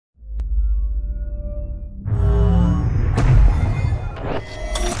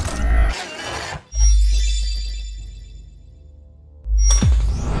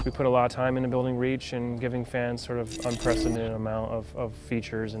put a lot of time into building reach and giving fans sort of unprecedented amount of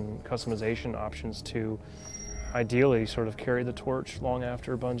features and customization options to ideally sort of carry the torch long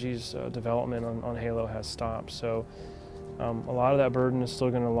after Bungie's development on Halo has stopped. So a lot of that burden is still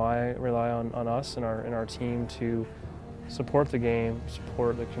going to rely on us and our team to support the game,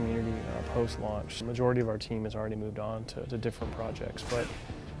 support the community post-launch. The majority of our team has already moved on to different projects, but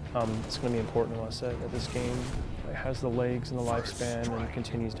it's going to be important to us that this game has the legs and the lifespan and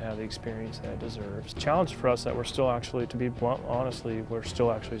continues to have the experience that it deserves. The challenge for us that we're still actually, to be blunt, honestly, we're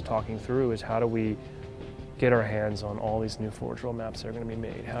still actually talking through is how do we get our hands on all these new Forge World maps that are going to be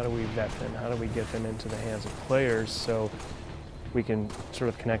made? How do we vet them? How do we get them into the hands of players so we can sort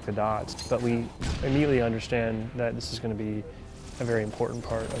of connect the dots? But we immediately understand that this is going to be a very important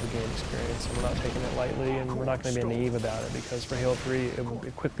part of the game experience, and we're not taking it lightly, and we're not going to be naive about it, because for Halo 3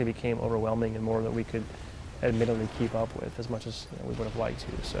 it quickly became overwhelming and more that we could admittedly keep up with as much as we would have liked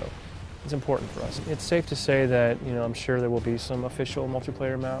to. So it's important for us. It's safe to say that I'm sure there will be some official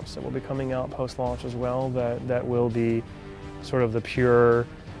multiplayer maps that will be coming out post-launch as well that will be sort of the pure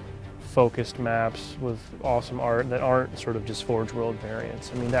focused maps with awesome art that aren't sort of just Forge World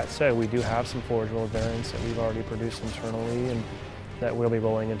variants. I mean, that said, we do have some Forge World variants that we've already produced internally and that will be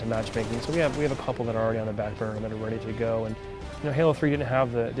rolling into matchmaking. So we have a couple that are already on the back burner that are ready to go. And Halo 3 didn't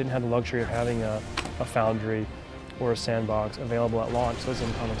have the luxury of having a foundry or a sandbox available at launch, so it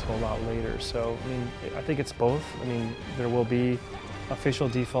doesn't come until a lot later. So I mean, I think it's both. I mean, there will be official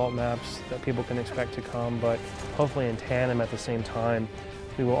default maps that people can expect to come, but hopefully in tandem at the same time,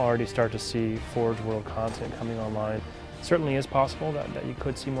 we will already start to see Forge World content coming online. It certainly is possible that you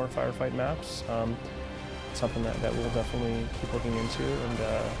could see more firefight maps. It's something that we'll definitely keep looking into, and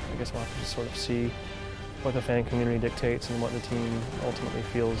I guess we'll have to just sort of see what the fan community dictates and what the team ultimately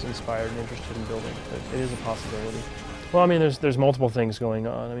feels inspired and interested in building. But it is a possibility. Well, I mean, there's multiple things going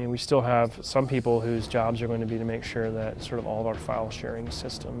on. I mean, we still have some people whose jobs are going to be to make sure that sort of all of our file sharing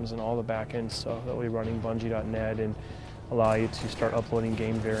systems and all the back-end stuff that we're running Bungie.net and allow you to start uploading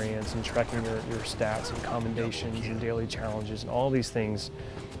game variants and tracking your stats and commendations and daily challenges and all these things.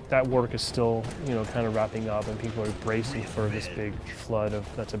 That work is still, kind of wrapping up, and people are bracing for this big flood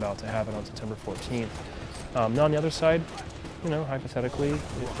that's about to happen on September 14th. Now on the other side, hypothetically,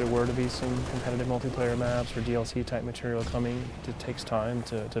 if there were to be some competitive multiplayer maps or DLC type material coming, it takes time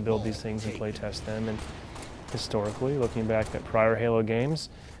to build these things and play test them. And historically, looking back at prior Halo games,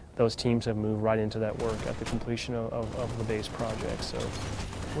 those teams have moved right into that work at the completion of the base project. So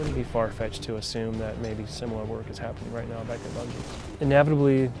it wouldn't be far-fetched to assume that maybe similar work is happening right now back at Bungie.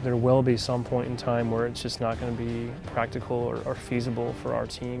 Inevitably, there will be some point in time where it's just not going to be practical or feasible for our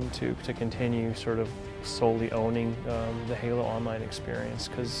team to continue sort of solely owning the Halo Online experience,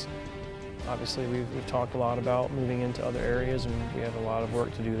 because obviously we've talked a lot about moving into other areas, and we have a lot of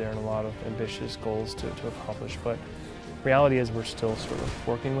work to do there and a lot of ambitious goals to accomplish. But reality is we're still sort of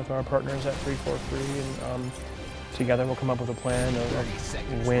working with our partners at 343, and together we'll come up with a plan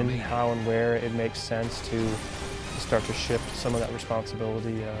of when, how, and where it makes sense to start to shift some of that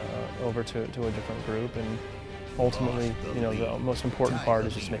responsibility over to a different group. And ultimately, the most important part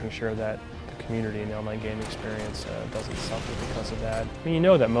is just making sure that the community and the online gaming experience doesn't suffer because of that. I mean,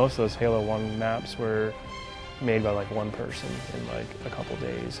 that most of those Halo 1 maps were made by like one person in like a couple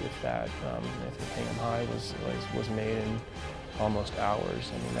days, if that. I think Hang 'em High was made in almost hours.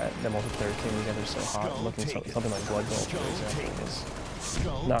 I mean, that multiplayer came together so hot. Looking something like Blood Gulch, for example,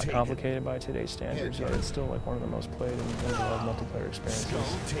 is not complicated by today's standards, yet it's still like one of the most played and beloved multiplayer experiences.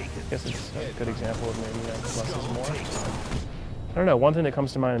 I guess it's a good example of maybe less is more. I don't know, one thing that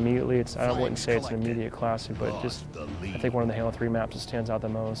comes to mind immediately, I wouldn't say it's an immediate classic, but just I think one of the Halo 3 maps that stands out the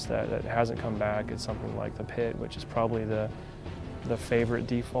most that hasn't come back is something like the Pit, which is probably the favorite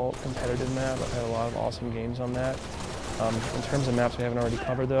default competitive map. I've had a lot of awesome games on that. In terms of maps we haven't already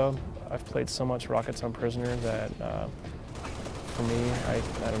covered though, I've played so much Rockets on Prisoner that for me,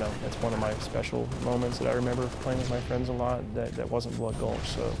 I don't know, it's one of my special moments that I remember playing with my friends a lot that wasn't Blood Gulch,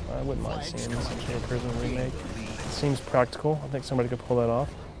 so I wouldn't mind seeing some sort of Prisoner remake. It seems practical. I think somebody could pull that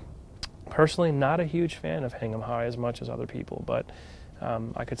off. Personally, not a huge fan of Hang 'em High as much as other people, but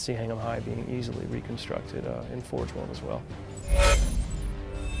I could see Hang 'em High being easily reconstructed in Forge World as well.